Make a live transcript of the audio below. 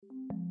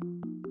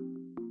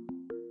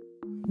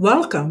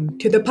Welcome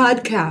to the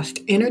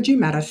podcast Energy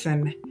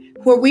Medicine,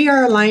 where we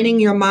are aligning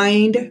your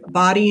mind,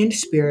 body, and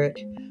spirit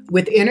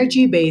with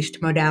energy-based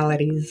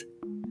modalities.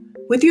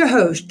 With your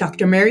host,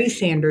 Dr. Mary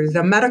Sanders,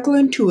 a medical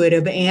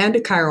intuitive and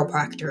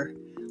chiropractor.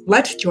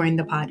 Let's join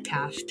the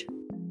podcast.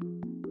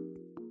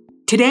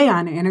 Today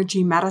on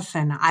Energy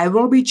Medicine, I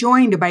will be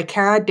joined by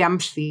Cara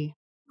Dempsey,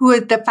 who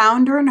is the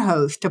founder and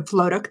host of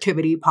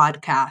Floatictivity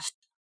podcast.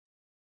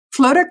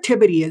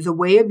 Floatictivity is a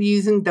way of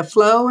using the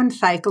flow and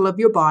cycle of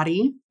your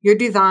body, your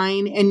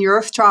design, and your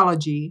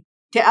astrology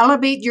to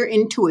elevate your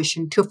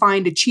intuition to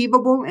find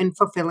achievable and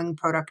fulfilling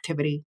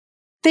productivity.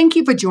 Thank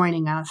you for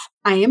joining us.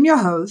 I am your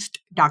host,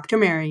 Dr.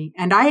 Mary,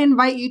 and I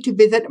invite you to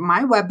visit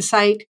my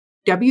website,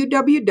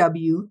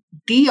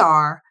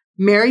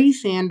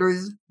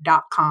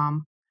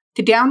 www.drmarysanders.com,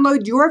 to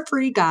download your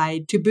free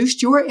guide to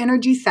boost your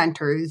energy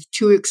centers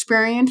to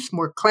experience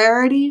more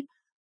clarity,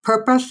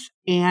 purpose,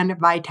 and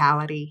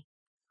vitality.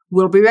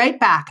 We'll be right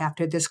back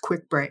after this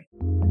quick break.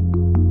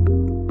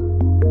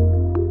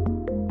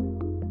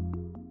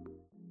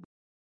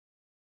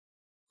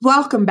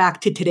 Welcome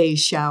back to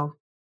today's show.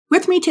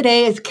 With me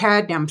today is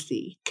Cara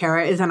Dempsey.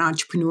 Cara is an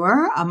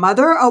entrepreneur, a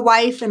mother, a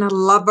wife, and a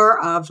lover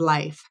of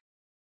life.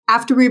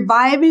 After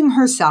reviving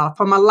herself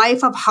from a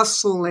life of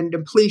hustle and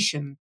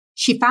depletion,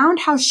 she found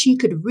how she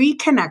could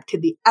reconnect to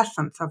the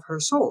essence of her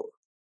soul.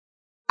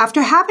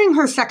 After having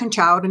her second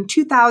child in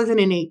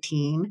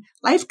 2018,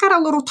 life got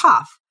a little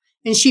tough,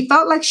 and she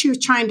felt like she was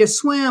trying to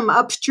swim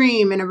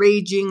upstream in a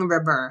raging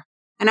river.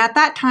 And at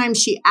that time,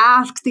 she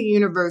asked the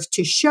universe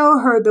to show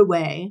her the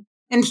way.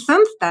 And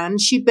since then,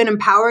 she's been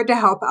empowered to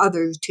help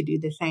others to do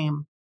the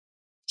same.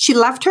 She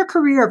left her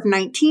career of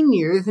 19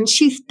 years and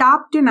she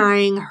stopped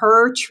denying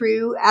her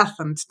true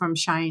essence from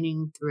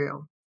shining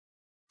through.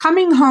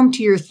 Coming home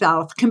to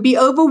yourself can be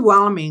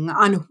overwhelming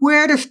on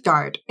where to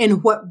start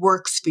and what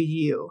works for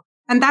you.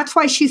 And that's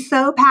why she's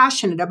so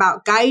passionate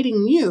about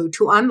guiding you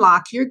to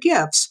unlock your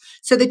gifts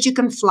so that you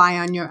can fly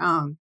on your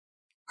own.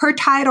 Her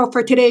title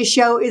for today's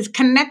show is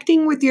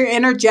Connecting with Your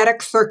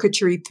Energetic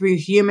Circuitry Through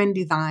Human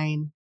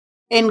Design.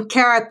 And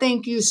Cara,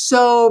 thank you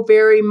so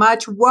very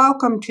much.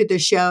 Welcome to the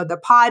show, the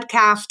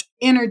podcast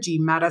Energy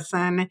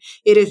Medicine.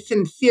 It is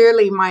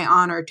sincerely my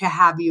honor to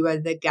have you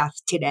as a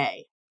guest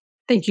today.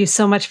 Thank you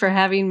so much for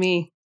having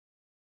me.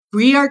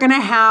 We are going to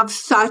have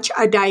such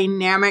a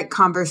dynamic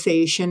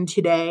conversation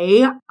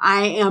today.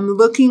 I am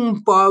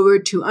looking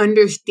forward to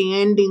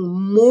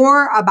understanding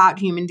more about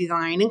human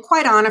design. And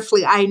quite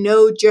honestly, I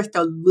know just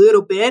a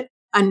little bit,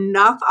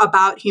 enough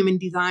about human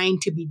design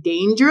to be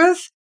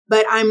dangerous.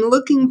 But I'm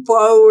looking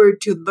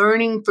forward to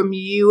learning from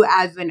you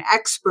as an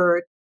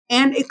expert,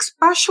 and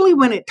especially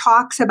when it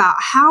talks about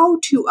how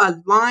to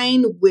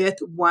align with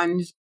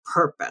one's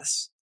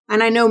purpose.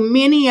 And I know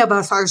many of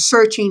us are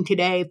searching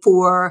today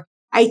for,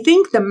 I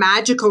think, the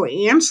magical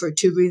answer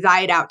to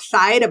reside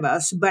outside of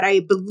us, but I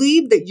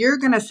believe that you're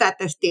going to set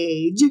the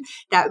stage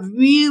that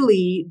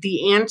really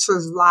the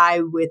answers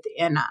lie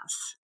within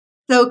us.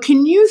 So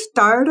can you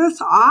start us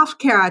off,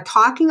 Cara,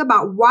 talking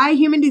about why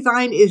human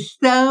design is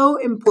so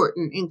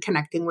important in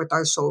connecting with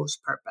our soul's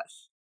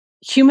purpose?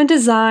 Human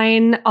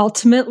design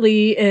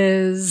ultimately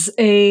is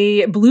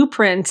a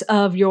blueprint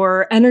of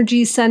your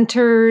energy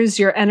centers,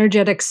 your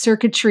energetic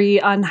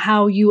circuitry on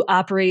how you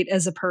operate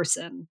as a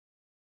person.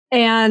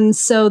 And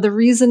so the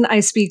reason I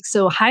speak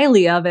so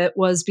highly of it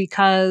was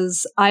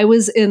because I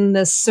was in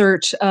this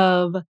search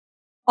of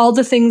all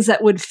the things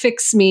that would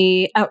fix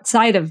me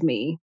outside of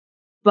me.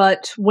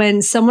 But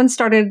when someone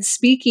started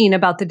speaking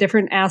about the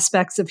different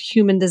aspects of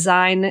human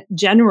design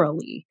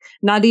generally,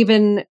 not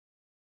even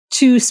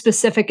too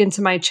specific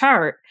into my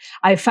chart,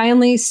 I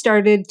finally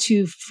started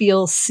to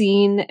feel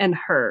seen and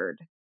heard.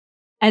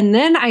 And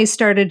then I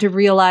started to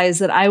realize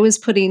that I was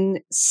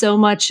putting so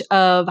much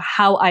of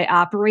how I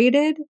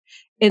operated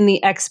in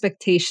the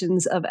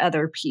expectations of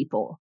other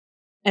people.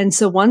 And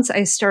so once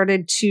I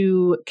started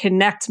to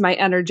connect my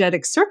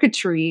energetic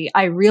circuitry,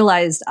 I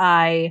realized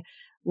I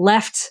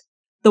left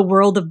the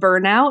world of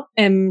burnout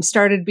and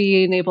started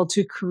being able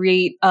to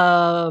create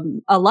a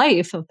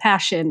life of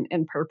passion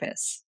and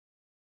purpose.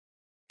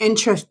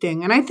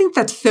 Interesting. And I think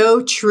that's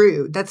so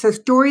true. That's a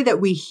story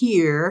that we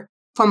hear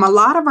from a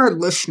lot of our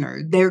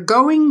listeners. They're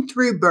going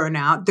through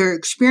burnout. They're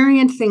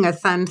experiencing a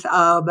sense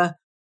of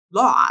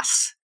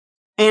loss.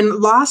 And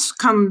loss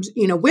comes,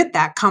 with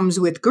that comes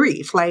with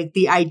grief, like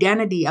the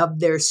identity of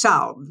their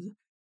selves.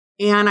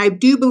 And I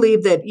do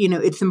believe that,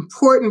 it's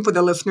important for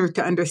the listeners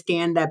to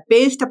understand that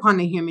based upon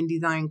the human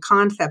design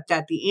concept,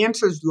 that the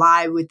answers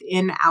lie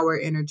within our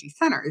energy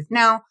centers.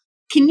 Now,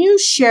 can you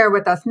share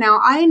with us? Now,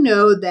 I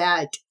know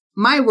that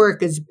my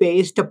work is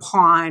based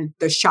upon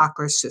the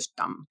chakra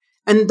system,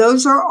 and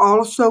those are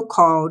also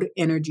called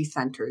energy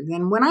centers.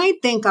 And when I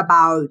think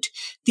about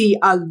the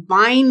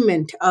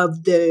alignment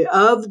of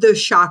the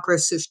chakra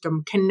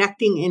system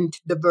connecting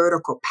into the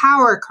vertical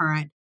power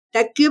current,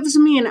 that gives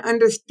me an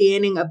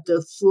understanding of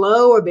the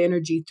flow of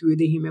energy through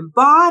the human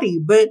body.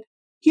 But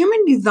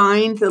human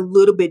design's a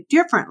little bit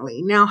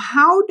differently. Now,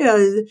 how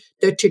does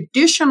the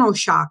traditional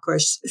chakra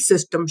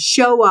system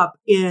show up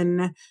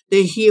in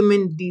the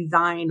human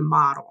design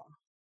model?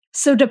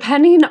 So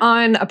depending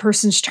on a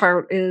person's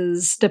chart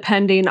is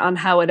depending on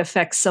how it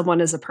affects someone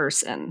as a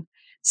person.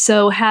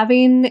 So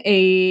having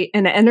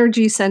an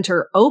energy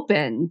center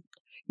open,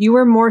 you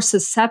are more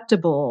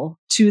susceptible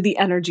to the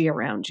energy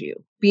around you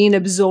being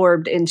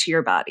absorbed into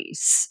your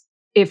bodies.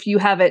 If you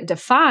have it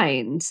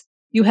defined,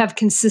 you have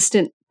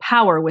consistent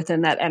power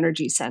within that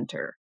energy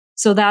center.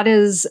 So that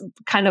is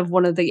kind of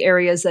one of the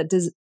areas that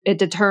it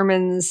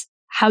determines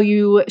how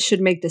you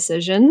should make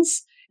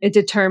decisions. It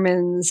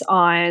determines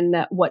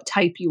on what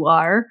type you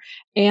are.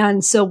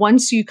 And so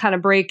once you kind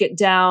of break it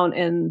down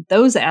in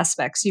those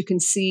aspects, you can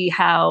see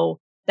how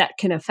that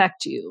can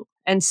affect you.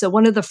 And so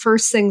one of the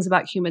first things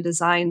about human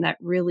design that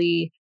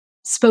really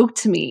spoke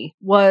to me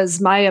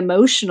was my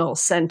emotional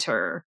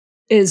center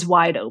is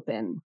wide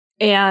open.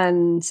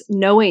 And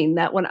knowing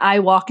that when I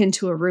walk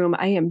into a room,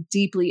 I am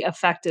deeply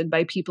affected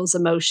by people's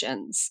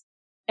emotions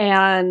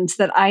and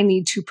that I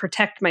need to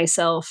protect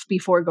myself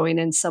before going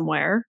in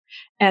somewhere.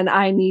 And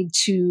I need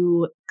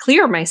to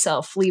clear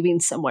myself leaving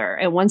somewhere.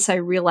 And once I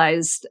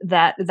realized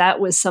that that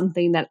was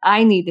something that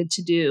I needed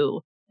to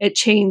do, it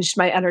changed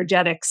my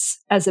energetics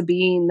as a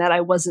being that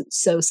I wasn't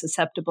so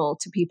susceptible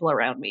to people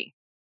around me.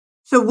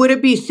 So would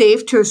it be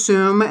safe to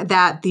assume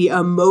that the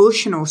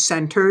emotional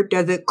center,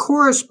 does it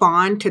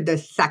correspond to the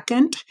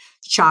second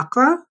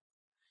chakra?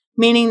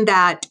 Meaning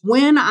that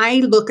when I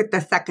look at the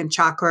second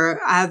chakra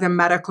as a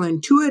medical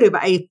intuitive,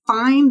 I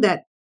find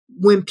that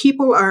when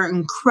people are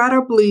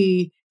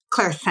incredibly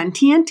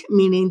clairsentient,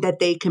 meaning that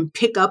they can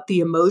pick up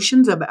the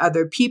emotions of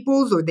other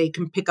people's or they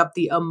can pick up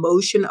the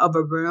emotion of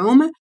a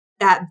room,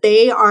 that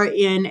they are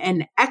in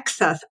an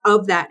excess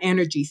of that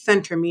energy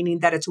center, meaning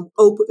that it's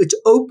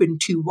open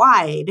too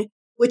wide,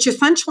 which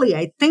essentially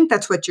I think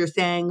that's what you're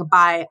saying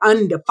by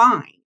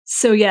undefined.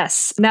 So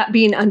yes, that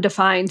being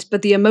undefined,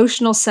 but the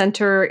emotional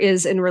center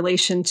is in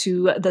relation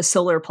to the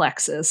solar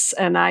plexus.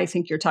 And I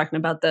think you're talking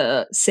about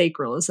the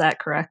sacral. Is that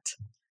correct?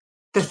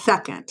 The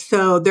second.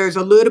 So there's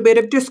a little bit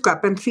of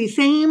discrepancy,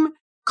 same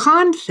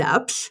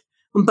concepts,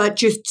 but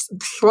just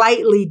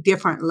slightly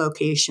different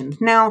locations.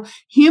 Now,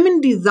 human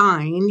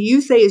design,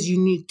 you say, is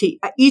unique to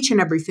each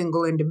and every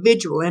single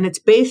individual, and it's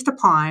based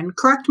upon,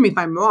 correct me if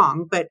I'm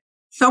wrong, but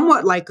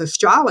somewhat like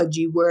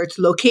astrology, where it's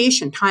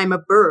location, time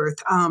of birth,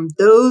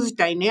 those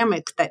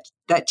dynamics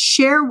that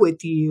share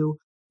with you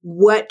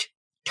what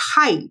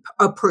type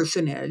a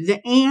person is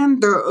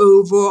and their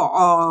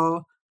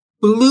overall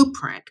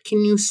blueprint.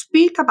 Can you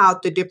speak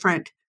about the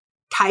different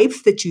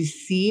types that you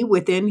see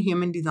within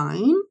human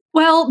design?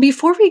 Well,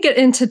 before we get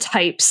into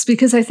types,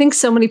 because I think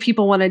so many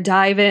people want to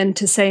dive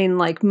into saying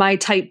like, my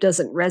type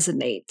doesn't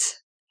resonate.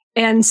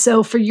 And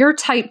so for your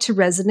type to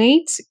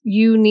resonate,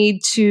 you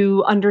need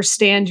to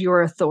understand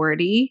your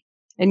authority.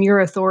 And your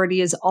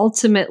authority is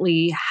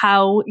ultimately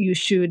how you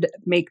should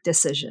make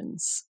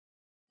decisions.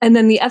 And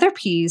then the other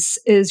piece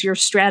is your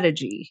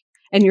strategy.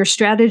 And your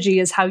strategy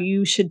is how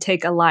you should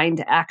take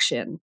aligned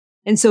action.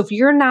 And so if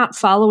you're not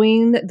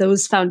following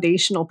those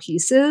foundational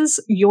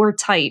pieces, your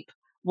type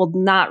will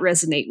not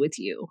resonate with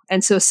you.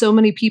 And so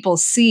many people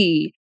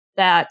see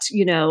that,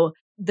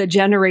 the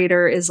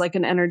generator is like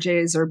an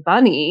Energizer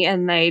bunny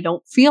and they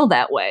don't feel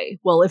that way.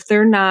 Well, if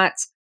they're not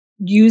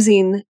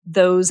using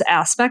those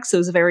aspects,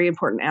 those very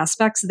important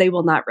aspects, they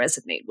will not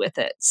resonate with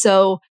it.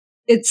 So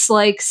it's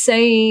like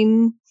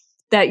saying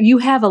that you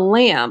have a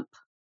lamp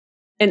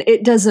and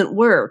it doesn't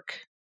work,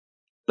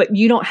 but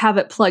you don't have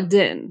it plugged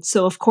in.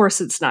 So of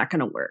course it's not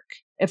going to work,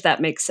 if that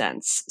makes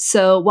sense.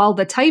 So while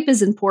the type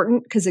is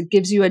important because it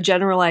gives you a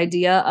general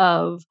idea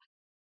of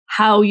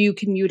how you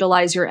can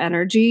utilize your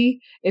energy,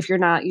 if you're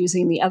not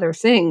using the other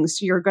things,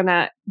 you're going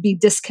to be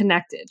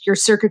disconnected. Your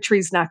circuitry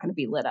is not going to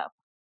be lit up.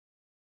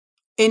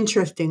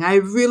 Interesting. I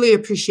really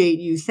appreciate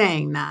you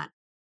saying that.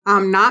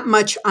 Not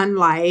much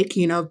unlike,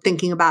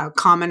 thinking about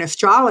common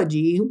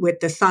astrology with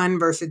the sun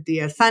versus the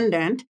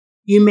ascendant.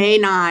 You may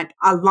not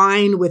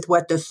align with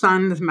what the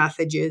sun's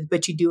message is,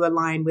 but you do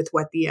align with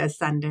what the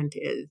ascendant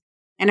is.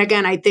 And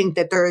again, I think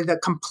that there is a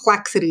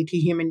complexity to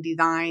human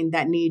design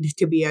that needs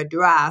to be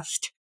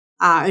addressed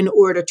in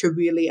order to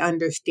really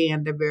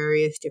understand the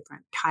various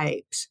different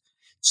types.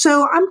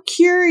 So I'm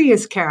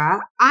curious,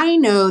 Cara, I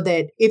know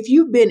that if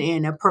you've been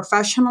in a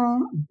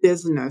professional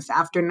business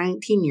after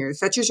 19 years,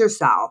 such as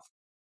yourself,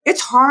 it's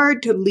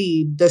hard to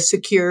leave the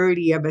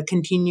security of a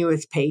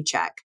continuous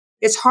paycheck.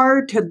 It's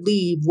hard to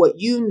leave what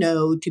you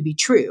know to be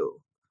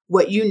true,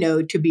 what you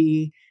know to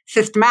be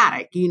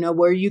systematic,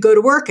 where you go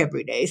to work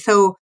every day.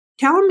 So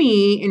tell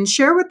me and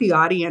share with the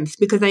audience,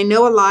 because I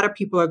know a lot of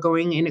people are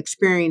going and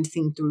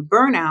experiencing through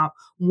burnout,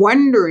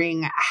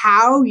 wondering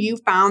how you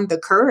found the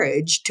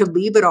courage to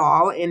leave it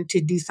all and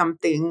to do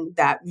something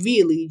that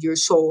really your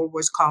soul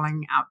was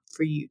calling out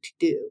for you to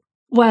do.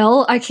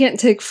 Well, I can't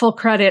take full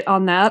credit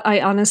on that.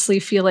 I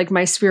honestly feel like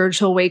my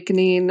spiritual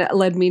awakening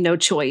led me no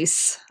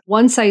choice.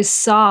 Once I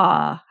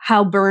saw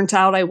how burnt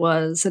out I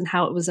was and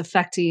how it was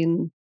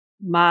affecting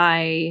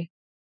my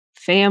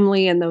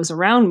family and those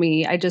around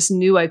me, I just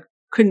knew I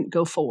couldn't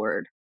go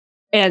forward.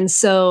 And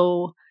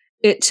so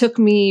it took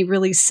me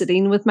really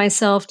sitting with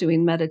myself,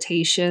 doing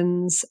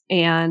meditations,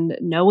 and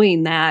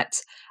knowing that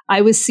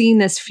I was seeing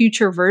this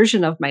future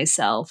version of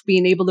myself,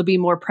 being able to be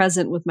more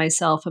present with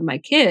myself and my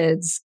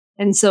kids.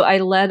 And so I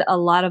led a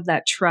lot of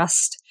that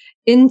trust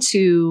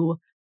into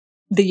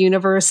the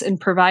universe and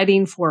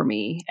providing for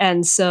me.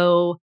 And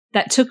so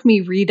that took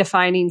me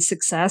redefining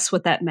success,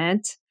 what that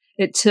meant.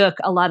 It took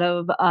a lot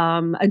of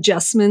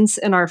adjustments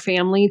in our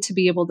family to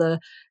be able to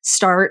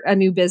start a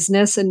new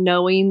business and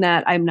knowing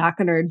that I'm not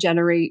going to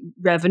generate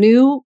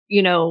revenue,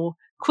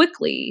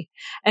 quickly.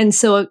 And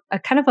so a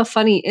kind of a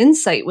funny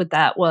insight with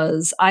that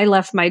was I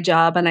left my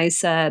job and I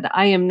said,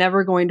 I am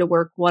never going to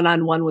work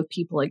one-on-one with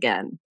people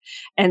again.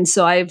 And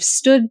so I've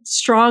stood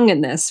strong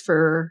in this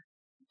for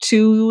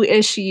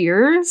 2-ish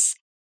years.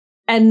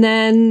 And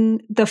then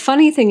the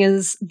funny thing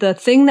is, the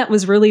thing that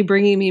was really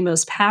bringing me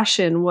most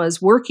passion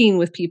was working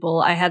with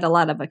people. I had a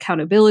lot of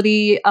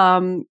accountability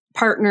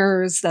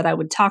partners that I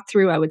would talk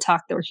through. I would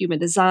talk their human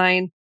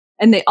design.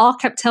 And they all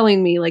kept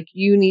telling me, like,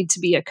 you need to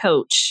be a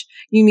coach.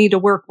 You need to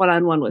work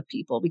one-on-one with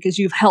people because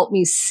you've helped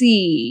me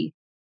see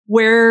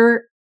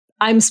where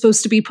I'm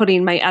supposed to be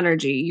putting my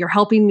energy. You're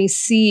helping me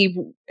see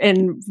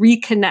and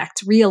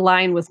reconnect,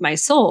 realign with my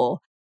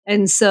soul.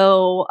 And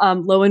so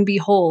lo and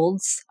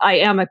behold, I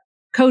am a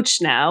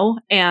coach now,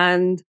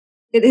 and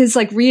it has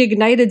like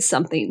reignited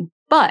something.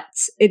 But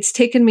it's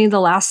taken me the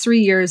last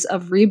 3 years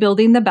of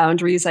rebuilding the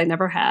boundaries I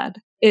never had.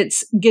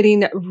 It's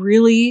getting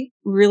really,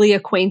 really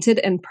acquainted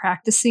and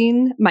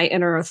practicing my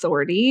inner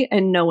authority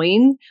and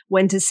knowing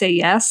when to say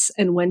yes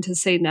and when to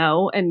say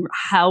no and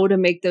how to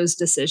make those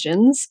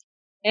decisions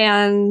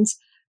and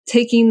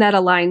taking that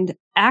aligned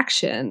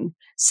action.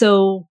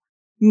 So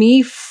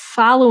me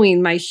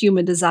following my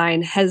human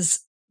design has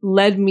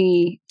led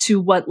me to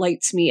what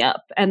lights me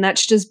up. And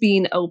that's just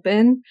being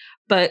open.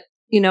 But,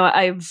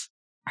 I've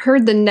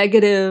heard the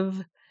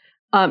negative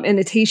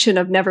intonation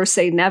of never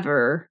say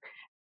never.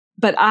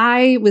 But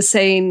I was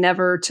saying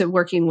never to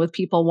working with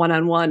people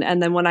one-on-one.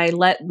 And then when I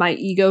let my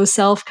ego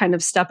self kind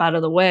of step out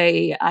of the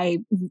way, I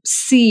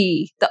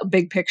see the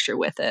big picture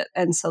with it.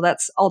 And so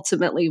that's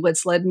ultimately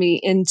what's led me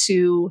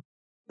into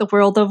the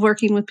world of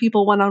working with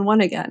people one-on-one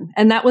again.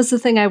 And that was the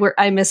thing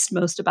I missed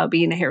most about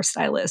being a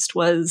hairstylist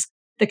was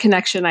the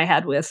connection I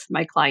had with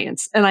my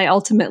clients. And I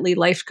ultimately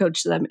life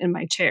coached them in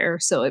my chair.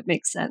 So it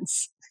makes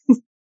sense.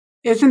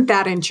 Isn't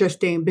that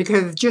interesting?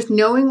 Because just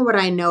knowing what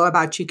I know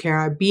about you,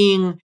 Cara,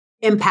 being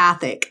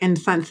empathic and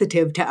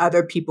sensitive to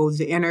other people's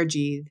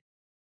energies,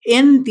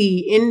 in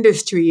the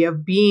industry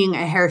of being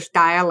a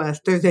hairstylist,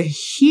 there's a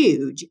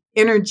huge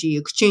energy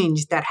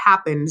exchange that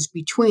happens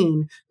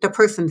between the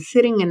person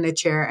sitting in the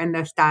chair and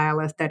the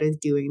stylist that is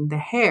doing the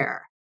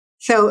hair.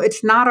 So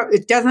it's not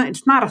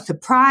a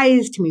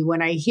surprise to me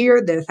when I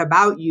hear this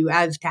about you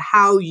as to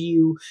how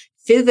you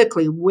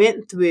physically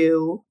went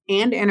through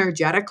and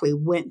energetically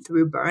went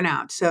through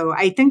burnout. So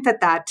I think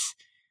that's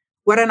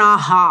what an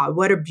aha,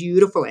 what a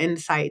beautiful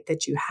insight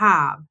that you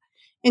have.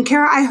 And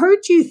Cara, I heard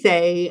you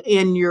say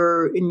in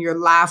your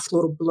last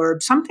little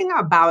blurb something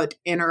about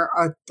inner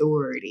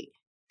authority.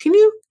 Can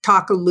you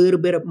talk a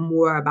little bit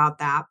more about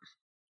that?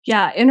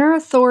 Yeah, inner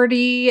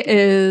authority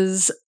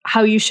is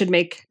how you should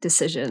make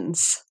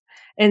decisions.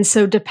 And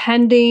so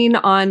depending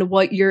on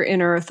what your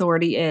inner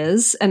authority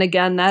is, and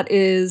again, that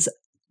is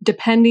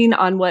depending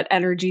on what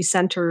energy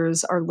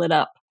centers are lit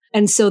up.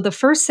 And so the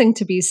first thing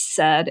to be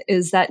said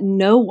is that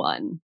no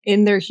one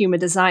in their human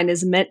design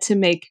is meant to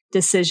make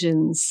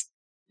decisions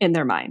in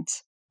their mind,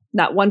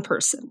 not one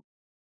person.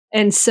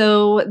 And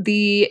so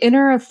the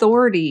inner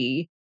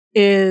authority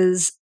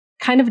is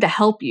kind of to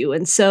help you.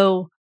 And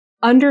so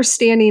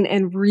understanding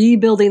and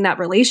rebuilding that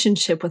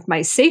relationship with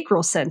my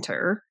sacral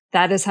center,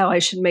 that is how I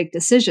should make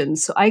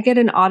decisions. So I get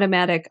an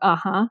automatic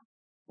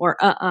or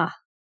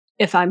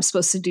if I'm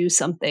supposed to do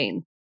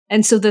something.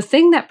 And so the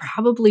thing that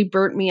probably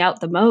burnt me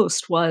out the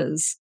most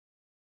was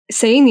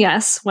saying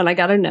yes when I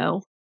got a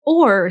no,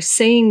 or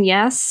saying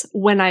yes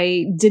when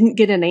I didn't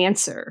get an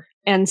answer.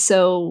 And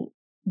so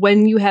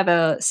when you have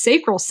a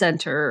sacral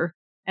center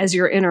as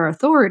your inner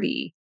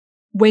authority,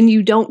 when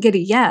you don't get a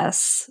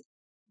yes,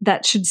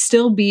 that should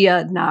still be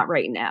a not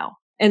right now.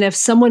 And if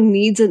someone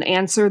needs an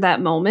answer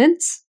that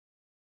moment,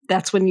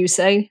 that's when you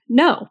say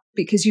no,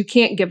 because you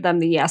can't give them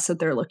the yes that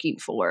they're looking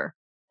for.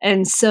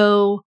 And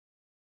so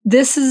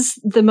this is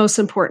the most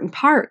important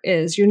part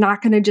is you're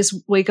not going to just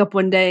wake up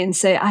one day and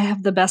say, I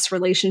have the best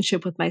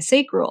relationship with my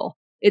sacral.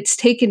 It's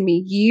taken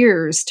me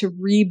years to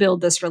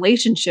rebuild this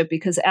relationship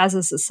because as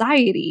a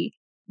society,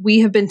 we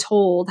have been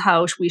told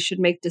how we should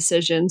make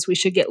decisions. We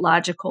should get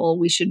logical.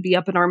 We should be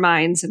up in our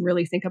minds and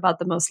really think about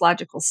the most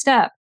logical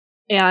step.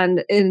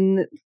 And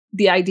in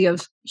the idea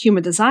of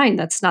human design,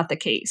 that's not the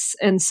case.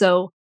 And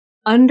so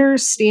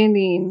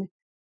understanding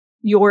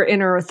your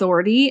inner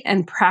authority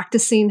and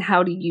practicing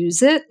how to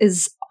use it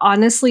is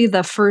honestly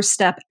the first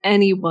step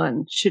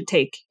anyone should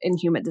take in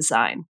human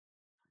design.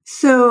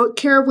 So,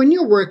 Cara, when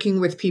you're working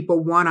with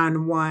people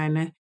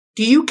one-on-one,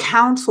 do you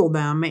counsel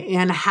them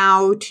in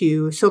how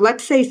to, so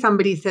let's say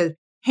somebody says,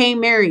 hey,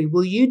 Mary,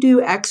 will you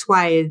do X,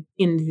 Y,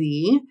 and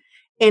Z?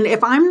 And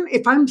if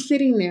I'm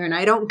sitting there and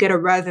I don't get a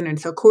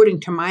resonance according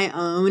to my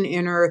own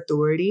inner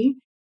authority,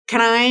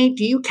 do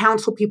you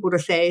counsel people to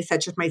say,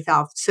 such as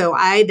myself? So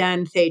I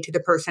then say to the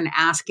person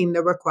asking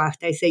the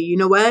request, I say, you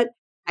know what?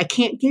 I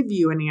can't give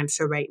you an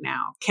answer right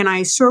now. Can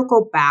I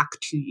circle back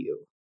to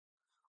you?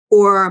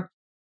 Or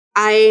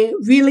I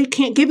really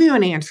can't give you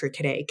an answer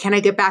today. Can I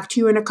get back to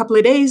you in a couple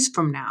of days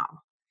from now?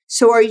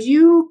 So are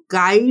you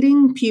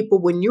guiding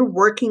people when you're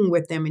working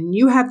with them and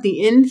you have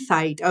the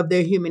insight of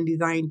their human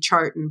design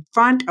chart in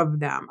front of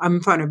them,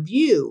 in front of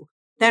you?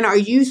 Then are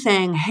you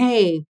saying,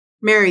 hey,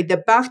 Mary, the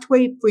best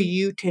way for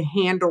you to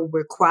handle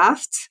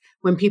requests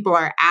when people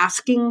are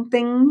asking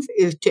things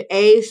is to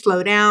A,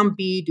 slow down,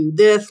 B, do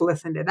this,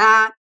 listen to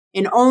that.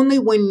 And only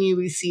when you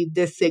receive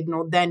this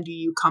signal, then do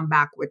you come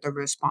back with a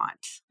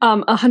response.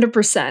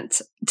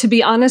 100%. To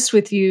be honest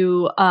with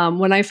you,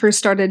 when I first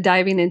started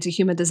diving into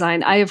human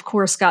design, I, of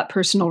course, got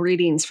personal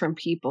readings from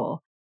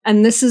people.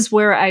 And this is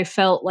where I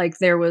felt like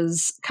there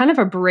was kind of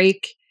a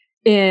break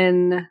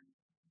in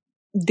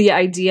the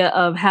idea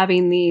of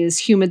having these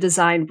human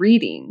design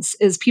readings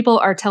is people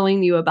are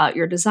telling you about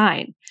your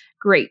design.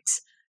 Great.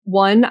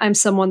 One, I'm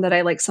someone that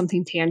I like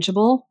something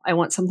tangible. I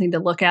want something to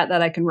look at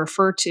that I can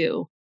refer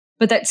to.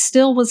 But that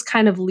still was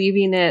kind of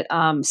leaving it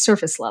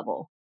surface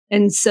level.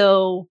 And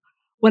so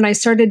when I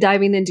started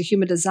diving into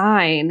human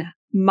design,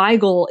 my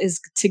goal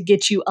is to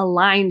get you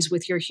aligned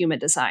with your human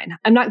design.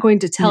 I'm not going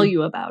to tell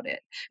you about it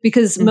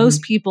because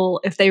most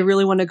people, if they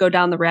really want to go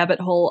down the rabbit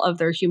hole of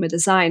their human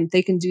design,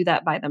 they can do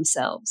that by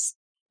themselves.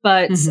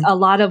 But a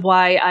lot of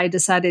why I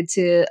decided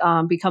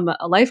to become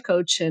a life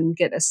coach and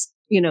get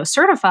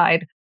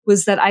certified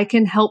was that I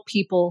can help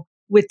people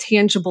with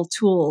tangible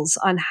tools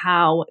on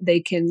how they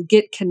can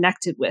get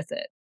connected with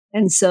it.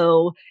 And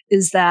so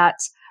is that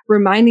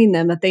reminding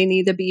them that they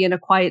need to be in a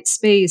quiet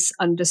space,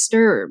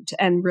 undisturbed,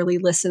 and really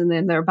listen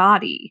in their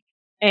body.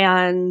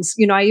 And,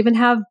 I even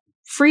have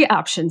free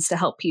options to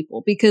help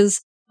people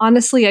because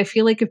honestly, I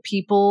feel like if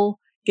people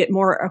get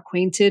more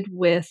acquainted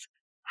with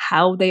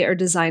how they are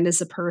designed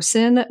as a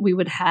person, we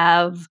would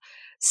have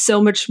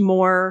so much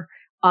more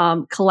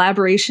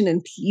collaboration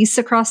and peace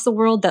across the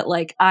world that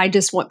I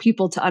just want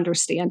people to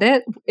understand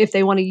it. If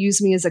they want to use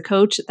me as a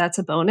coach, that's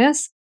a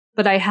bonus.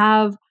 But I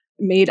have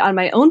made on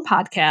my own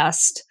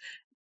podcast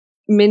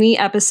mini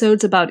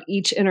episodes about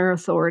each inner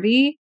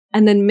authority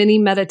and then mini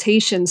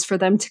meditations for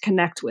them to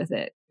connect with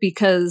it.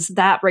 Because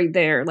that right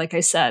there, like I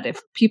said, if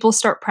people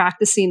start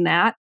practicing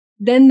that,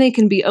 then they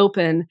can be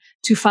open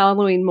to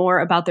following more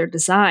about their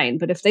design.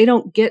 But if they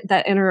don't get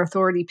that inner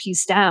authority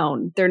piece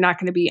down, they're not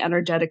going to be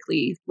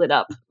energetically lit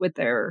up with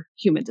their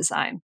human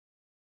design.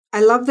 I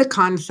love the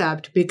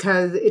concept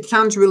because it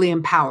sounds really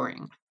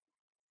empowering.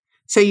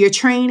 So you're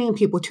training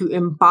people to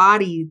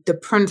embody the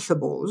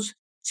principles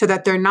so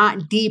that they're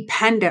not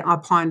dependent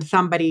upon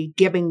somebody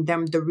giving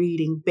them the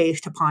reading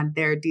based upon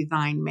their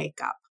design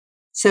makeup.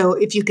 So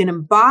if you can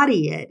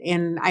embody it,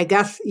 and I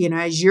guess,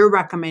 as you're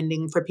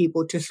recommending for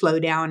people to slow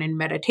down in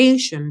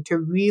meditation, to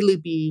really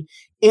be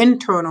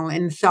internal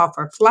and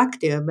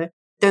self-reflective,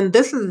 then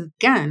this is,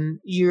 again,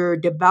 you're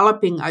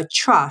developing a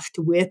trust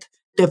with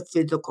the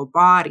physical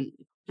body.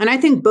 And I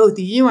think both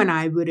you and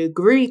I would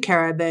agree,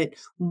 Cara, that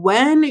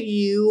when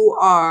you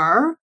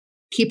are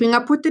keeping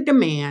up with the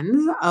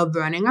demands of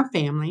running a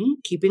family,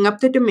 keeping up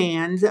the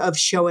demands of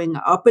showing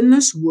up in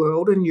this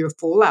world in your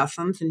full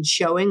essence and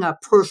showing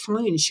up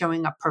personally and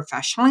showing up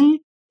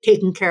professionally,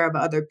 taking care of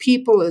other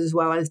people as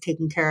well as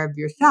taking care of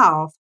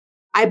yourself,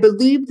 I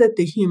believe that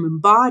the human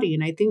body,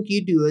 and I think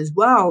you do as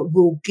well,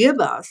 will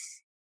give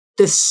us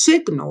the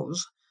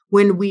signals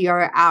when we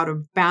are out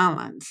of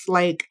balance.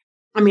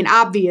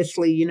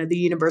 Obviously, the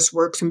universe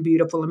works in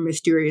beautiful and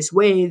mysterious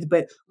ways,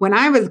 but when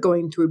I was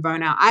going through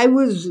burnout, I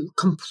was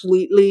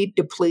completely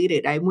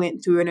depleted. I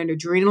went through an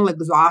adrenal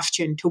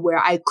exhaustion to where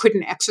I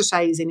couldn't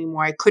exercise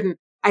anymore.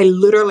 I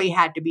literally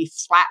had to be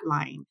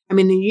flatlined.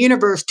 The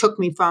universe took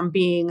me from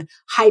being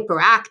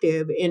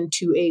hyperactive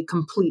into a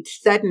complete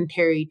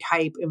sedentary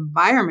type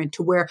environment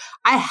to where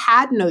I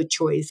had no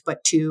choice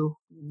but to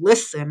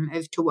listen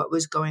as to what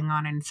was going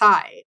on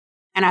inside.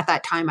 And at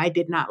that time, I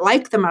did not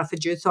like the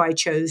messages, so I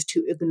chose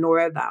to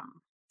ignore them.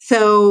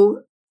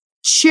 So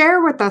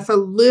share with us a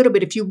little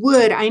bit, if you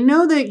would. I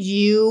know that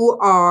you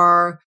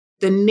are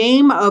the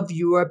name of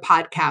your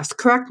podcast.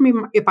 Correct me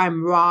if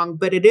I'm wrong,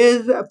 but it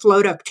is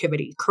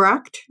Floaductivity,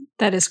 correct?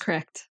 That is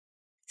correct.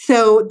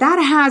 So that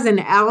has an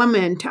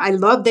element. I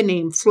love the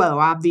name flow,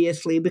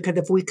 obviously, because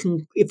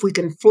if we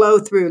can flow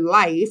through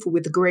life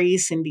with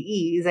grace and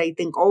ease, I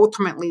think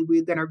ultimately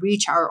we're going to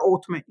reach our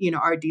ultimate,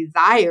 our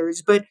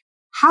desires. But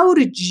how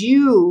did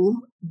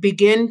you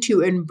begin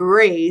to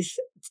embrace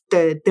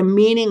the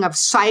meaning of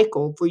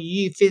cycle for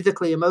you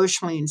physically,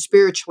 emotionally, and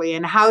spiritually?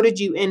 And how did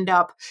you end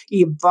up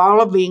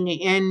evolving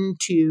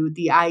into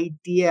the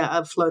idea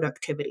of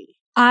floaductivity?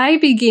 I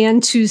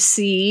began to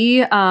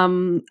see,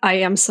 I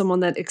am someone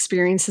that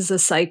experiences a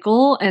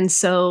cycle. And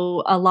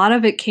so a lot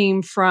of it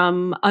came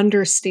from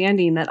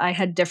understanding that I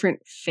had different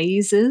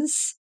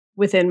phases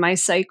within my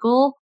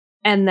cycle.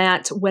 And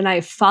that when I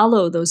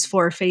follow those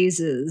 4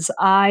 phases,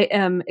 I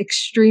am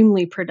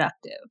extremely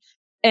productive.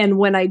 And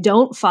when I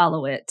don't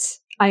follow it,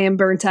 I am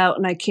burnt out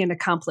and I can't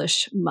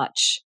accomplish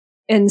much.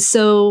 And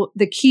so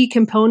the key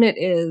component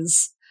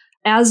is,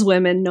 as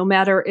women, no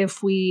matter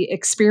if we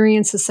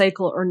experience a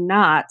cycle or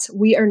not,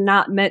 we are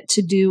not meant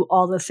to do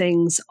all the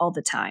things all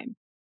the time.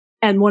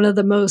 And one of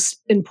the most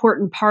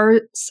important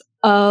parts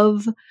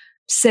of,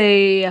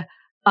 say,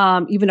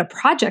 even a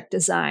project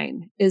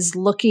design is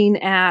looking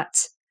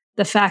at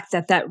the fact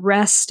that that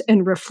rest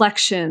and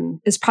reflection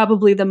is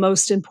probably the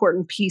most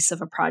important piece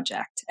of a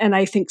project. And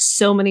I think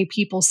so many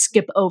people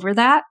skip over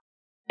that.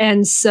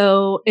 And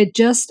so it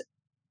just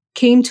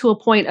came to a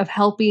point of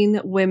helping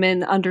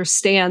women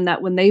understand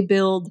that when they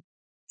build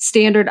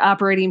standard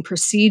operating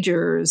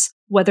procedures,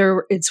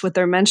 whether it's with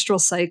their menstrual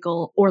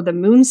cycle or the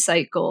moon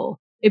cycle,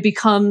 it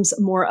becomes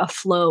more a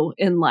flow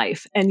in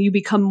life. And you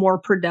become more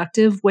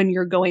productive when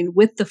you're going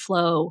with the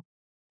flow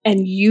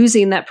and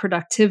using that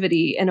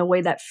productivity in a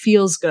way that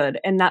feels good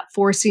and not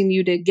forcing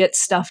you to get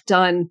stuff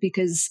done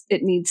because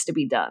it needs to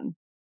be done.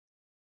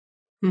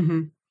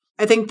 Mm-hmm.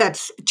 I think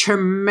that's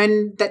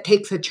tremendous. That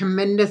takes a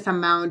tremendous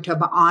amount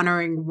of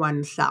honoring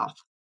oneself.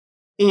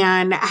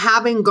 And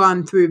having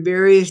gone through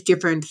various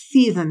different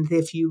seasons,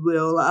 if you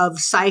will, of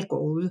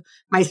cycles,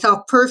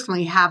 myself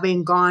personally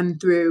having gone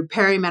through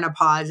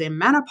perimenopause and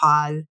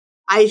menopause,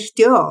 I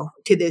still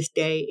to this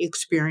day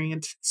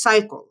experience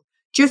cycles.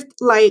 Just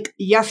like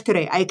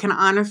yesterday, I can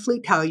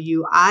honestly tell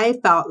you, I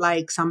felt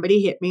like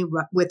somebody hit me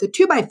with a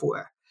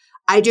 2x4.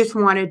 I just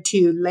wanted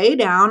to lay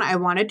down. I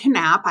wanted to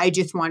nap. I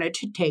just wanted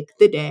to take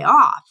the day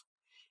off.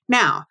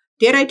 Now,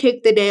 did I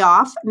take the day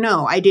off?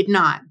 No, I did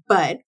not.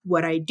 But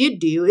what I did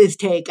do is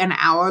take an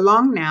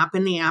hour-long nap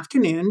in the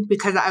afternoon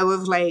because I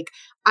was like,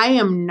 I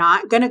am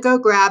not going to go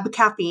grab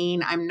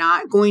caffeine. I'm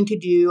not going to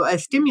do a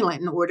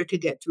stimulant in order to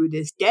get through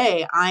this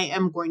day. I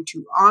am going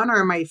to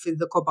honor my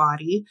physical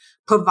body,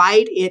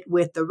 provide it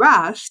with the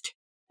rest.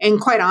 And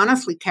quite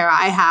honestly, Cara,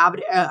 I have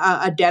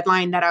a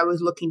deadline that I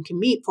was looking to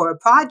meet for a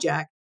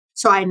project.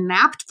 So I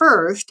napped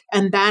first,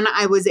 and then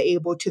I was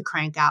able to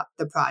crank out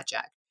the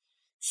project.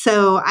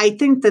 So I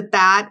think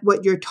that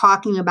what you're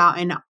talking about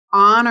in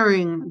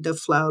honoring the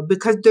flow,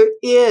 because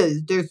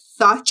there's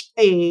such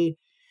a,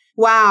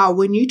 wow,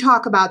 when you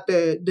talk about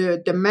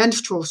the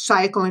menstrual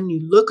cycle and you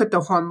look at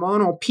the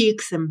hormonal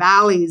peaks and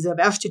valleys of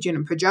estrogen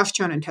and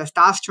progesterone and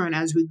testosterone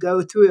as we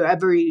go through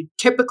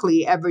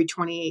typically every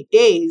 28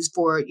 days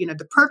for,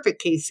 the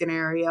perfect case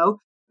scenario.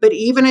 But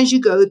even as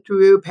you go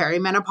through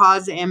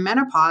perimenopause and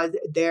menopause,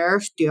 there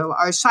still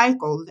are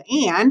cycles.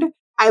 And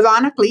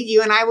ironically,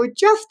 you and I were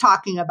just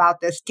talking about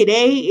this.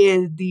 Today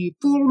is the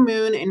full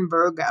moon in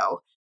Virgo.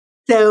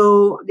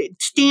 So it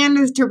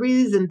stands to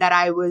reason that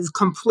I was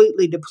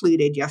completely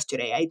depleted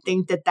yesterday. I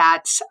think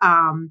that's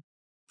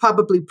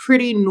probably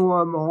pretty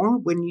normal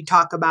when you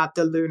talk about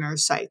the lunar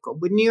cycle.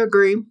 Wouldn't you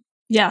agree?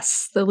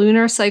 Yes, the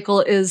lunar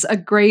cycle is a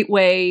great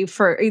way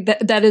for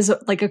that is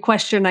like a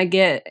question I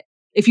get.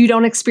 If you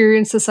don't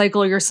experience the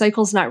cycle, your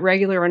cycle's not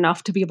regular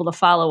enough to be able to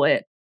follow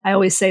it. I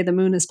always say the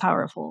moon is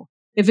powerful.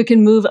 If it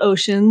can move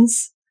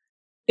oceans,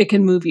 it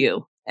can move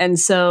you. And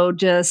so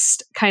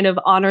just kind of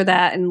honor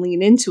that and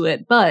lean into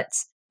it. But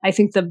I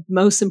think the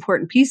most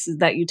important pieces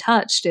that you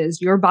touched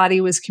is your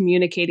body was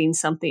communicating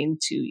something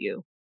to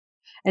you.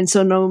 And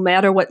so no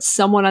matter what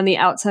someone on the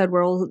outside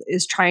world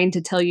is trying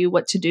to tell you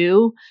what to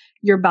do,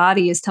 your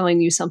body is telling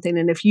you something.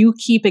 And if you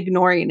keep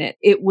ignoring it,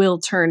 it will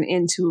turn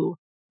into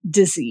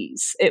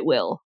disease. It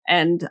will.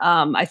 And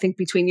I think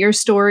between your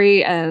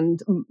story and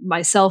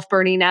myself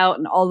burning out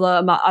and all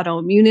the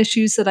autoimmune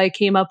issues that I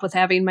came up with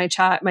having my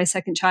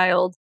second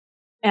child,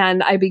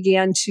 and I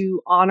began to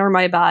honor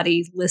my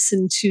body,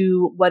 listen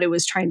to what it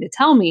was trying to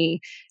tell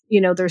me.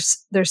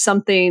 There's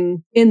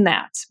something in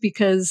that,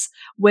 because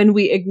when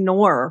we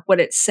ignore what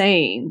it's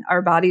saying,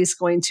 our body is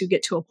going to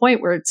get to a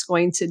point where it's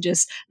going to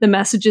the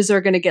messages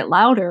are going to get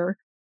louder,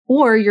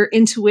 or your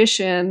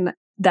intuition,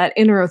 that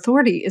inner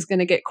authority, is going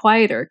to get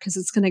quieter because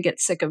it's going to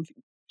get sick of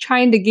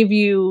trying to give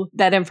you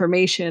that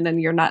information and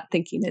you're not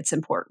thinking it's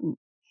important.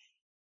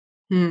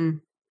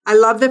 I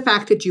love the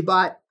fact that you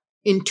brought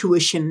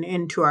intuition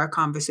into our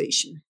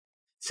conversation.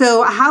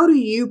 So how do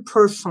you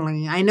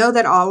personally, I know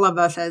that all of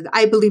us,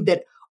 I believe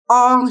that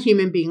all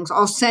human beings,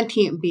 all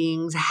sentient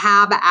beings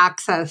have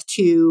access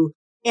to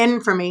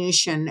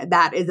information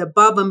that is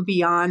above and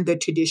beyond the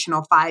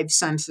traditional 5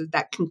 senses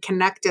that can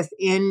connect us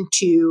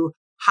into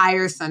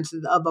higher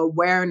senses of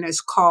awareness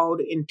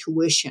called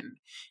intuition.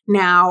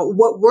 Now,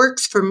 what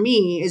works for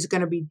me is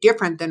going to be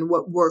different than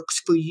what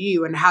works for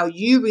you, and how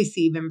you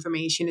receive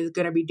information is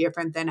going to be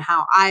different than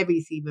how I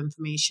receive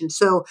information.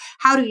 So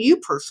how do you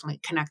personally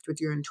connect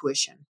with your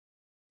intuition?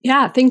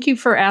 Yeah, thank you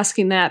for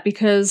asking that,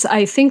 because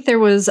I think there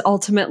was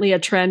ultimately a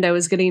trend I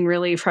was getting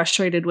really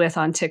frustrated with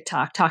on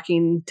TikTok,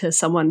 talking to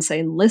someone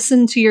saying,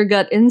 listen to your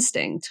gut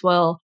instinct.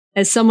 Well,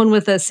 as someone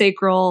with a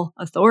sacral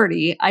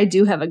authority, I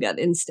do have a gut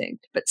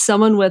instinct, but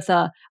someone with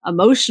a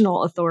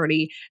emotional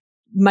authority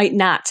might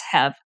not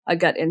have a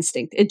gut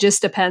instinct. It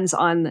just depends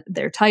on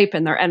their type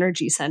and their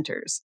energy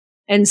centers.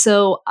 And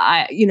so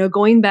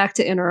going back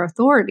to inner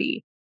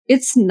authority,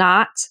 it's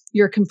not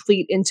your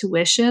complete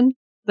intuition,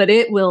 but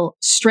it will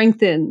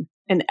strengthen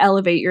and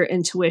elevate your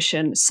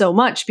intuition so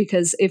much,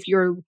 because if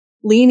you're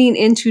leaning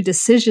into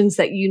decisions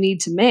that you need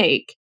to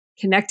make,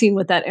 connecting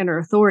with that inner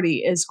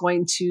authority is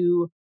going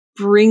to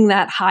bring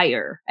that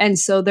higher. And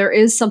so there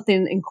is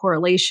something in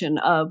correlation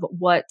of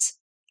what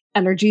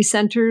energy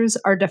centers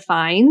are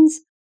defined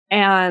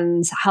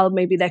and how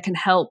maybe that can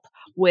help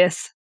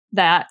with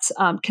that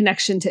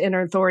connection to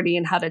inner authority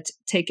and how to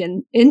take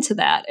into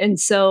that. And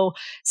so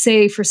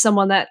say for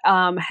someone that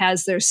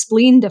has their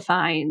spleen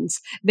defined,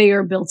 they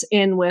are built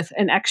in with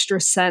an extra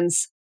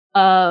sense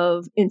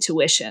of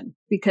intuition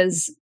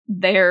because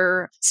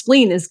their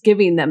spleen is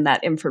giving them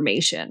that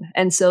information.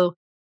 And so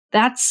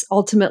that's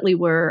ultimately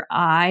where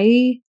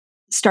I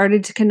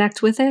started to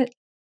connect with it,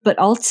 but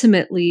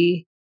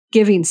ultimately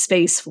giving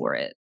space for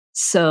it.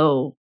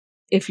 So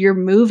if you're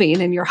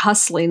moving and you're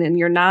hustling and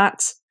you're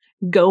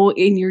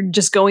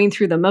just going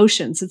through the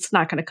motions, it's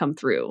not going to come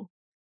through.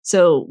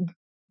 So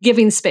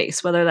giving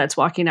space, whether that's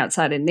walking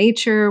outside in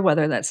nature,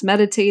 whether that's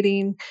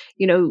meditating,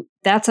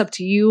 that's up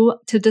to you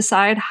to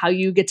decide how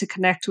you get to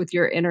connect with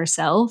your inner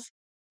self.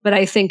 But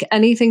I think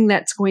anything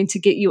that's going to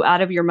get you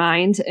out of your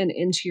mind and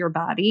into your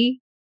body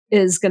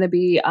is going to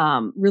be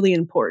really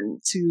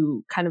important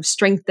to kind of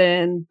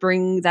strengthen,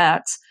 bring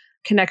that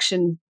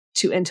connection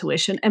to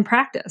intuition and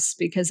practice.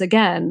 Because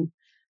again,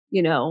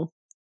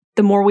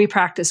 the more we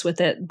practice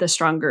with it, the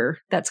stronger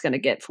that's going to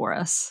get for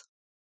us.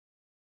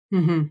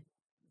 Mm-hmm.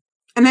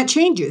 And that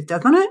changes,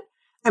 doesn't it?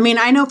 I mean,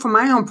 I know from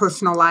my own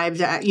personal lives,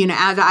 as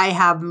I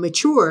have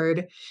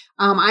matured,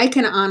 I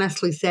can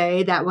honestly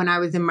say that when I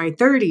was in my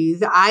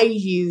 30s, I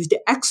used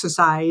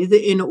exercise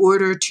in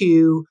order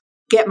to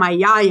get my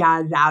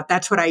yayas out.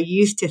 That's what I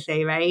used to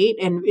say, right?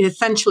 And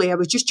essentially, I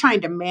was just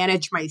trying to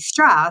manage my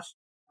stress,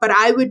 but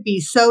I would be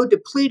so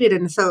depleted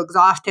and so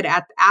exhausted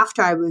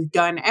after I was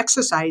done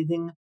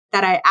exercising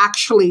that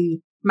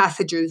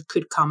messages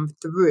could come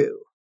through.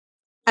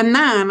 And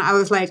then I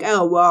was like,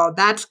 oh, well,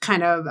 that's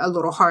kind of a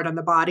little hard on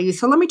the body.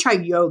 So let me try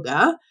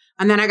yoga.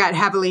 And then I got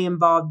heavily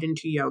involved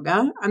into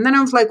yoga. And then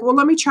I was like, well,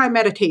 let me try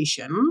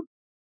meditation.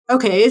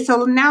 Okay,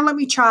 so now let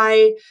me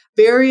try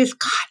various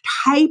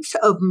types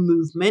of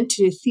movement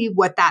to see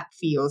what that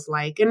feels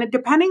like. And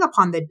depending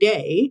upon the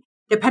day,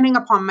 depending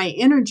upon my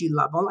energy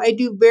level, I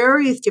do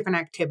various different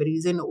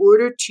activities in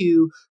order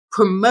to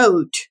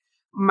promote.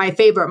 My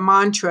favorite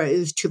mantra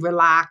is to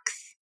relax,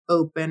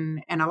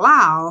 open, and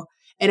allow.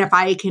 And if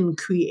I can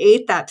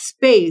create that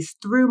space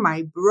through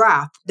my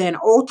breath, then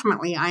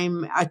ultimately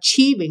I'm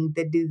achieving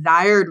the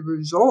desired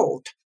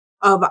result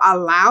of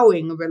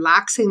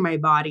relaxing my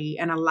body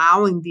and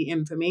allowing the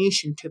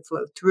information to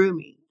flow through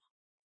me.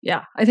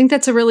 Yeah, I think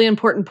that's a really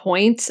important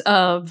point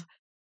of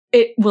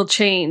it will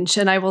change.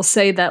 And I will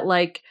say that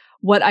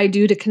what I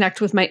do to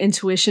connect with my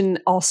intuition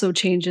also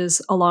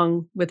changes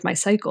along with my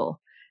cycle.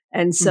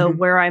 And so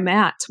where I'm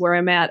at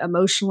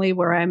emotionally,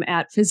 where I'm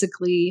at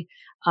physically,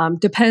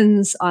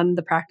 depends on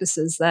the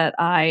practices that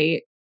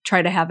I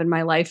try to have in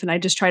my life. And I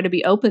just try to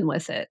be open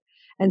with it.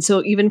 And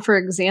so even for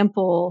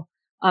example,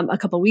 a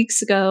couple of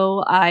weeks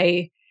ago,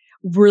 I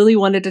really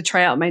wanted to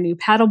try out my new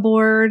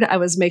paddleboard. I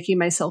was making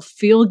myself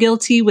feel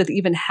guilty with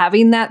even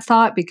having that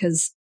thought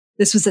because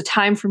this was a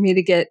time for me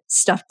to get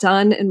stuff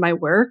done in my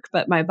work,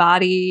 but my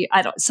body,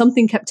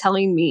 something kept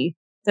telling me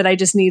that I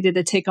just needed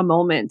to take a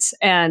moment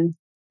and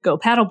go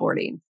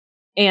paddleboarding.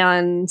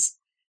 And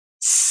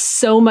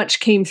so much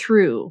came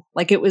through.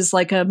 It was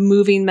like a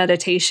moving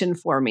meditation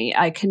for me.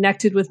 I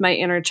connected with my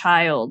inner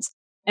child.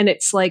 And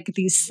it's like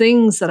these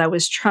things that I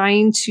was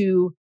trying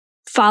to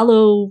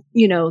follow,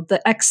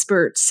 the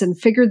experts and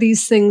figure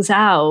these things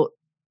out.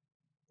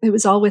 It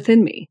was all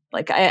within me.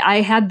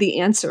 I had the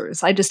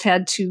answers. I just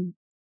had to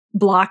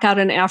block out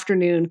an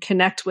afternoon,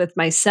 connect with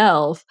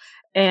myself.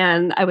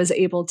 And I was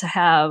able to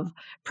have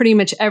pretty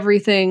much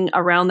everything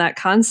around that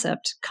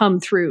concept come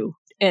through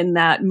in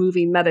that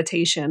moving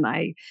meditation.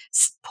 I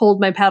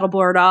pulled my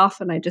paddleboard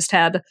off and I just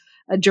had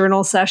a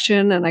journal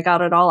session and I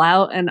got it all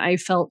out and I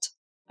felt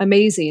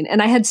amazing.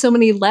 And I had so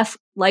many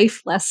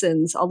life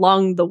lessons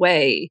along the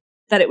way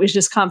that it was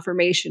just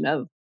confirmation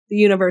of the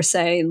universe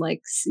saying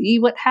see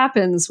what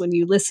happens when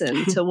you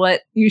listen to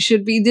what you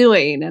should be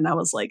doing. And I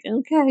was like,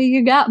 okay,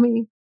 you got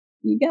me.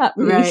 You got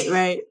me.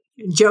 Right.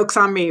 Joke's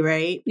on me,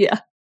 right? Yeah.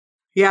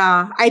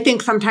 Yeah. I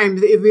think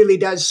sometimes it really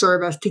does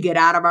serve us to get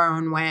out of our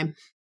own way.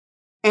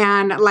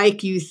 And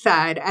like you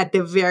said at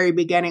the very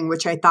beginning,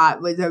 which I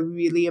thought was a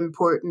really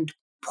important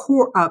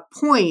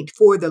point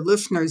for the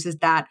listeners, is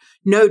that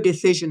no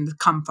decisions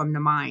come from the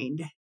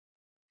mind.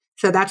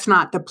 So that's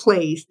not the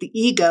place. The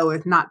ego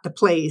is not the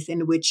place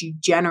in which you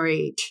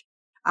generate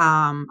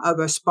a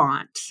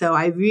response. So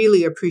I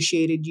really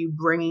appreciated you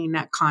bringing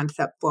that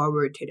concept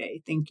forward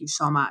today. Thank you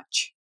so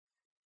much.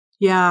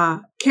 Yeah.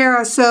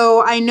 Cara,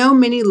 so I know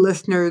many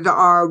listeners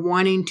are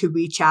wanting to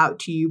reach out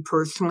to you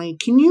personally.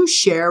 Can you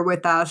share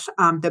with us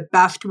the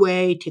best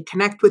way to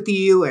connect with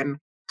you and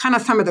kind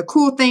of some of the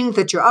cool things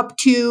that you're up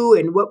to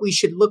and what we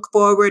should look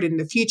forward in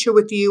the future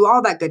with you,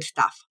 all that good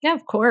stuff? Yeah,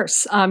 of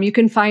course. You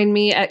can find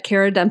me at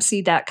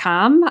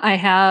caradempsey.com. I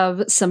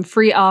have some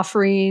free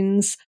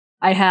offerings.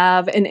 I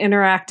have an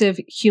interactive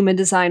human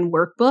design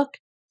workbook.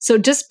 So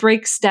it just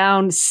breaks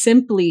down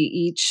simply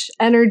each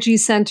energy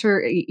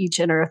center, each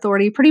inner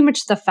authority, pretty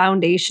much the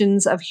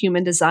foundations of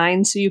human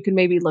design. So you can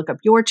maybe look up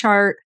your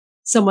chart,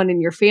 someone in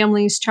your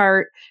family's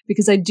chart,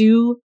 because I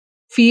do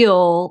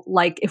feel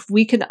like if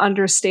we can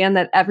understand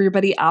that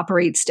everybody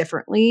operates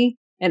differently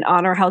and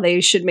honor how they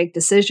should make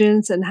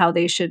decisions and how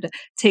they should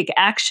take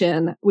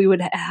action, we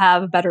would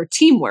have better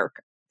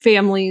teamwork,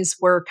 families,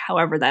 work,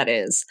 however that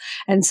is.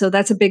 And so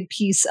that's a big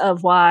piece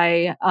of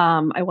why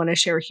I want to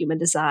share human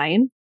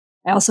design.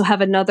 I also have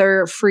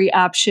another free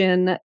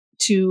option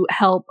to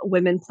help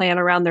women plan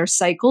around their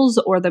cycles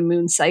or the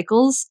moon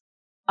cycles.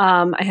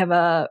 I have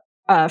a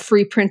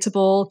free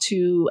printable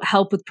to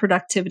help with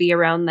productivity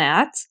around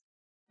that.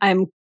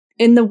 I'm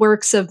in the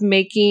works of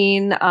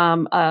making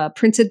a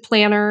printed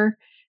planner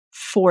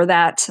for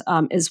that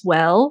as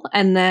well.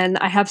 And then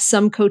I have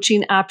some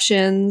coaching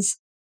options.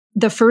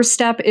 The first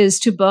step is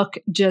to book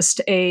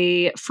just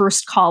a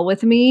first call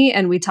with me,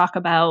 and we talk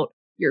about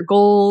your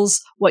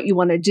goals, what you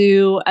want to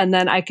do, and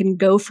then I can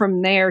go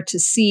from there to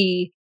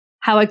see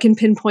how I can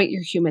pinpoint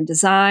your human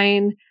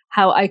design,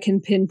 how I can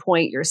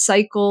pinpoint your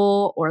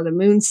cycle or the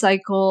moon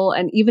cycle,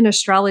 and even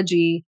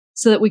astrology,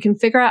 so that we can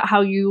figure out how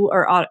you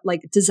are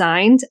like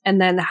designed, and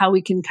then how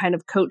we can kind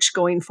of coach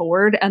going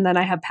forward. And then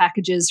I have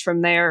packages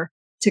from there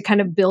to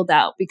kind of build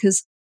out,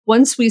 because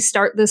once we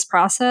start this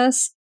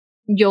process,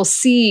 you'll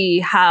see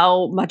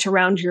how much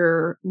around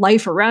your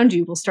life around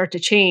you will start to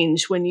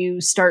change when you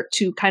start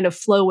to kind of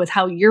flow with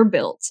how you're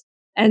built.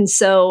 And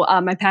so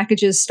my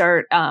packages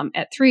start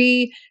at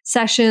 3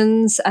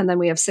 sessions, and then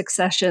we have 6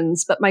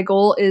 sessions. But my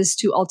goal is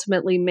to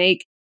ultimately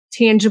make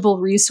tangible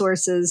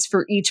resources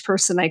for each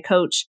person I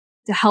coach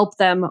to help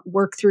them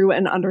work through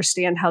and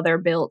understand how they're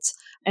built,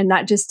 and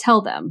not just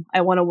tell them. I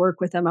want to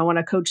work with them. I want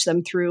to coach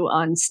them through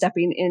on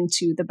stepping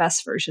into the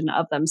best version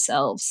of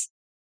themselves.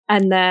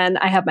 And then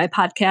I have my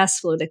podcast,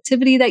 Float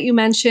Activity, that you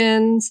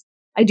mentioned.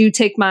 I do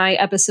take my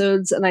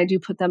episodes and I do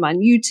put them on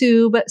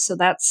YouTube. So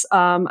that's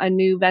a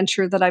new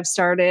venture that I've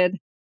started.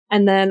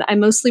 And then I'm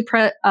mostly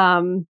present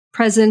on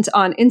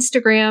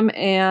Instagram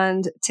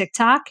and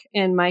TikTok.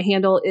 And my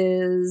handle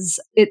is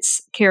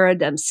It's Cara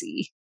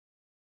Dempsey.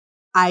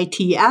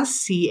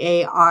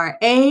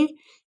 ITSCARADEMPSEY.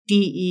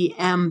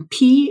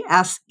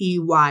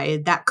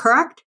 Is that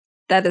correct?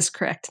 That is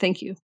correct.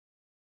 Thank you.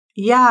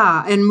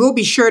 Yeah, and we'll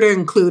be sure to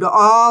include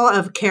all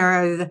of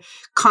Cara's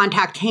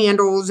contact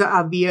handles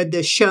via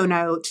the show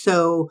notes,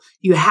 so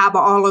you have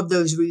all of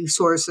those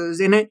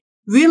resources. And it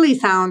really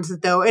sounds as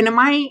though, and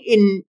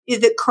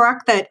is it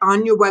correct that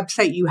on your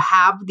website you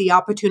have the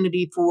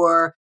opportunity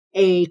for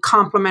a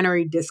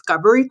complimentary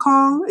discovery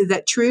call? Is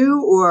that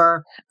true?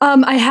 Or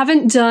I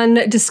haven't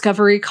done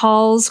discovery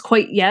calls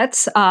quite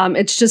yet.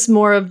 It's just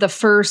more of the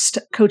first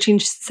coaching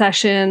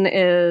session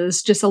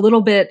is just a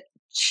little bit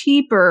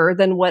cheaper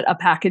than what a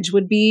package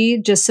would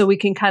be, just so we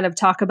can kind of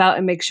talk about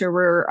and make sure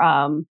we're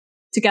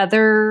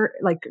together,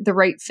 like the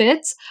right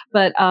fit.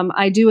 But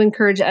I do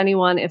encourage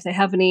anyone, if they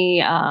have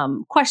any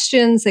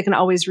questions, they can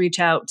always reach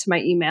out to my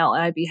email,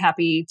 and I'd be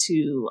happy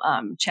to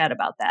chat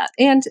about that.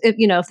 And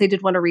if they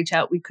did want to reach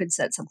out, we could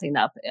set something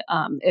up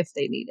if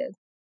they needed.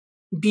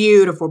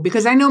 Beautiful,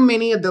 because I know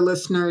many of the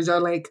listeners are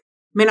like,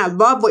 man, I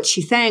love what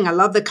she's saying. I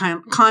love the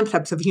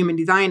concepts of human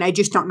design. I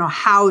just don't know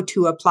how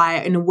to apply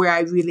it and where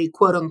I really,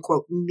 quote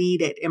unquote,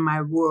 need it in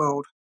my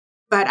world.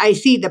 But I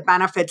see the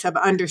benefits of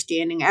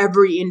understanding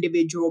every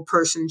individual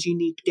person's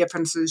unique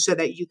differences so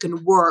that you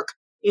can work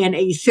in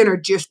a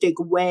synergistic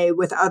way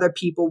with other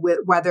people,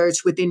 whether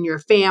it's within your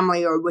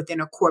family or within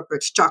a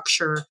corporate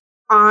structure.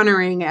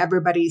 Honoring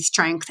everybody's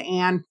strengths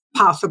and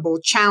possible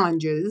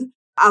challenges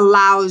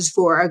allows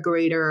for a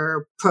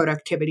greater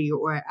productivity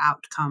or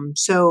outcome.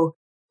 So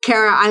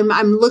Cara,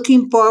 I'm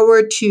looking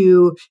forward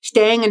to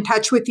staying in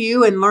touch with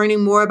you and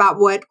learning more about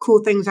what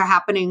cool things are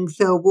happening.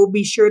 So we'll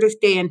be sure to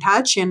stay in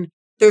touch. And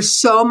there's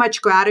so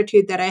much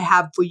gratitude that I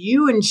have for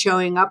you in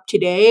showing up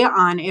today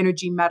on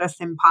Energy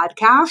Medicine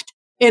Podcast.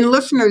 And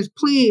listeners,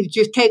 please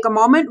just take a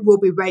moment. We'll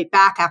be right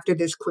back after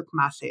this quick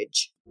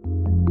message.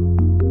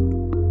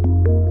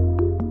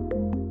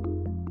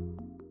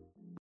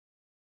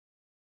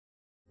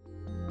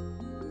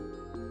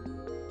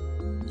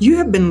 You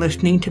have been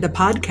listening to the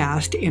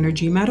podcast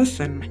Energy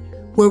Medicine,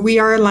 where we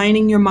are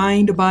aligning your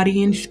mind,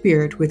 body, and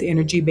spirit with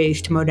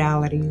energy-based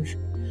modalities.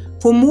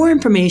 For more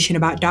information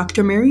about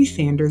Dr. Mary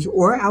Sanders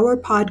or our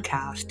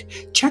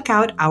podcast, check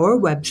out our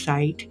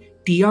website,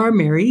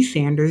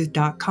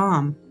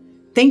 drmarysanders.com.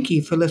 Thank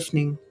you for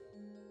listening.